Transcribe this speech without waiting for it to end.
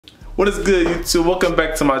What is good, YouTube? Welcome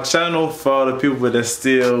back to my channel for all the people that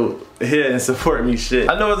still here and support me shit.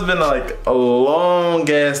 I know it's been like a long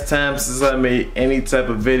ass time since I made any type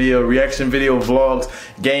of video, reaction video, vlogs,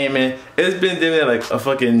 gaming. It's been damn like a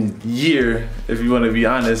fucking year, if you want to be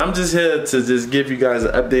honest. I'm just here to just give you guys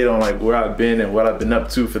an update on like where I've been and what I've been up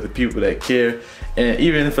to for the people that care. And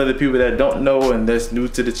even for the people that don't know and that's new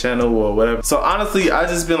to the channel or whatever. So honestly, I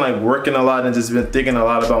just been like working a lot and just been thinking a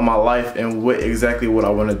lot about my life and what I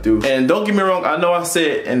want to do. And don't get me wrong, I know I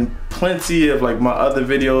said in plenty of like my other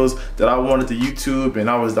videos that I wanted to YouTube and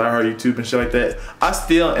I was diehard YouTube and shit like that. I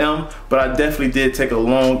still am, but I definitely did take a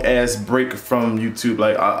long ass break from YouTube,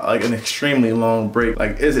 like an extremely long break.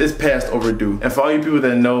 Like it's past overdue. And for all you people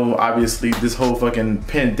that know, obviously this whole fucking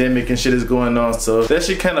pandemic and shit is going on, so that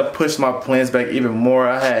shit kind of pushed my plans back even more.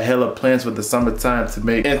 I had hella plans for the summertime to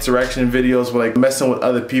make interaction videos with like messing with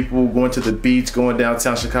other people, going to the beach, going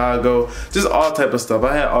downtown Chicago, just all type of stuff.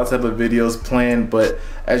 I had all type of videos planned, but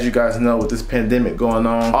as you guys know, with this pandemic going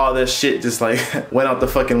on, all that shit just like went out the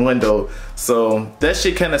fucking window. So that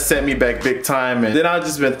shit kind of set me back big time. And then I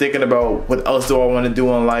just been thinking about what else do I want to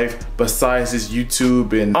do in life besides this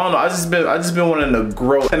YouTube. And I don't know, I just been wanting to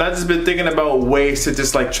grow. And I just been thinking about ways to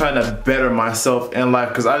just like trying to better myself in life,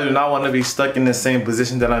 because I do not want to be stuck in the same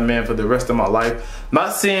position that I'm in for the rest of my life.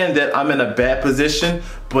 Not saying that I'm in a bad position,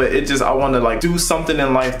 but it just, I want to like do something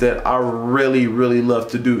in life that I really love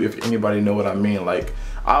to do, if anybody know what I mean. Like,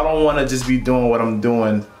 I don't want to just be doing what I'm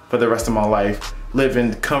doing for the rest of my life,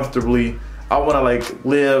 living comfortably. I want to like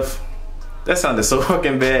live, that sounded so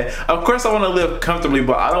fucking bad. Of course I want to live comfortably,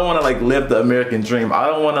 but I don't want to like live the American dream. I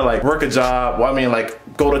don't want to like work a job, well, I mean like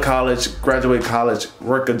go to college, graduate college,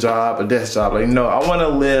 work a job, a desk job. Like no, I want to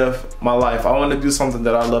live my life. I want to do something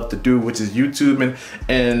that I love to do, which is YouTubing.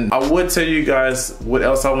 And I would tell you guys what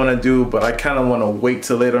else I want to do, but I kind of want to wait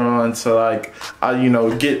till later on to like I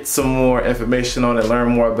get some more information on it, learn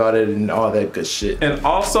more about it and all that good shit. And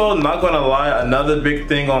also, not gonna lie, another big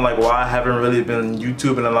thing on like why I haven't really been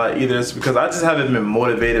YouTubing a lot either is because I just haven't been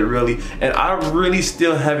motivated really, and I really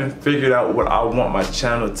still haven't figured out what I want my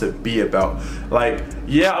channel to be about. Like,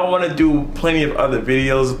 yeah, I want to do plenty of other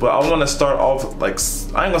videos, but I want to start off like,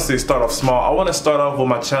 I ain't gonna say start off small. I want to start off with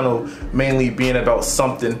my channel mainly being about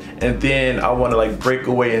something, and then I want to like break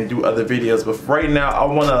away and do other videos. But for right now, I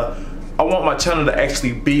want my channel to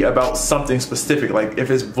actually be about something specific. Like if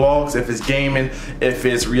it's vlogs, if it's gaming, if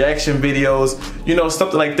it's reaction videos,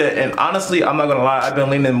 something like that. And honestly, I'm not gonna lie, I've been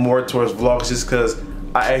leaning more towards vlogs just because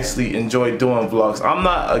I actually enjoy doing vlogs. I'm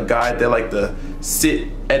not a guy that like to sit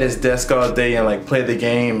at his desk all day and like play the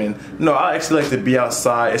game. And no, I actually like to be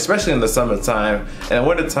outside, especially in the summertime. And in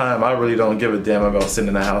wintertime, I really don't give a damn about sitting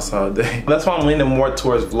in the house all day. That's why I'm leaning more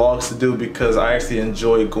towards vlogs to do, because I actually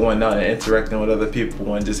enjoy going out and interacting with other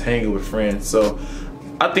people and just hanging with friends. So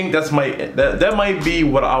I think that might be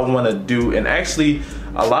what I want to do. And actually,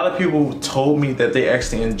 a lot of people told me that they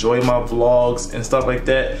actually enjoy my vlogs and stuff like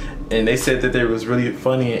that, and they said that they was really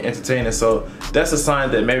funny and entertaining. So that's a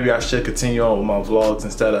sign that maybe I should continue on with my vlogs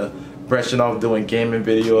instead of branching off doing gaming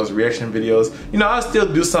videos, reaction videos. I'll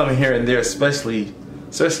still do something here and there, especially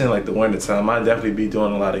in like the winter time. I'll definitely be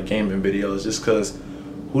doing a lot of gaming videos, just cause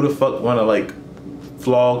who the fuck wanna like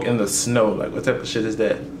vlog in the snow? Like what type of shit is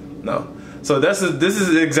that? No. So this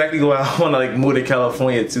is exactly why I wanna like move to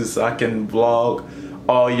California too, so I can vlog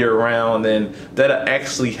all year round, and that'll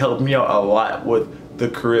actually help me out a lot with the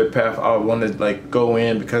career path I want to like go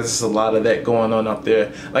in, because there's a lot of that going on up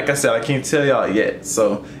there. Like I said, I can't tell y'all yet,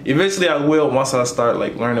 so eventually I will once I start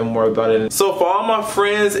like learning more about it. So for all my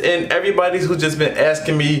friends and everybody who's just been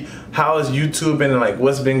asking me how is YouTube and like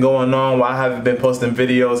what's been going on, why I haven't been posting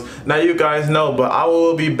videos, now you guys know. But I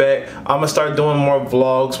will be back. I'm gonna start doing more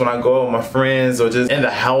vlogs when I go out with my friends or just in the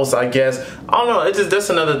house, I guess. I don't know, it's just, that's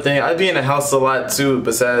another thing. I be in the house a lot too,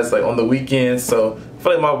 besides like on the weekends, so I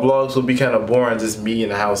feel like my vlogs will be kind of boring, just me in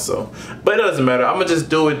the house. So, but it doesn't matter. I'm gonna just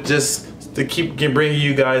do it just to keep bringing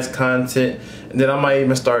you guys content, and then I might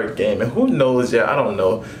even start gaming. Who knows yet? I don't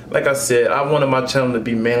know. Like I said, I wanted my channel to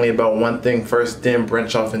be mainly about one thing first, then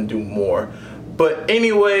branch off and do more. But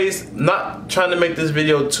anyways, not trying to make this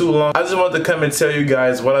video too long. I just wanted to come and tell you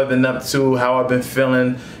guys what I've been up to, how I've been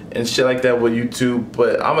feeling, and shit like that with YouTube.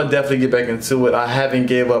 But I'm gonna definitely get back into it. I haven't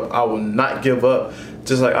gave up. I will not give up.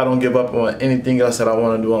 Just like I don't give up on anything else that I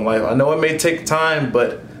want to do in life. I know it may take time,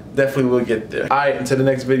 but definitely will get there. Alright, until the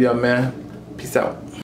next video, man. Peace out.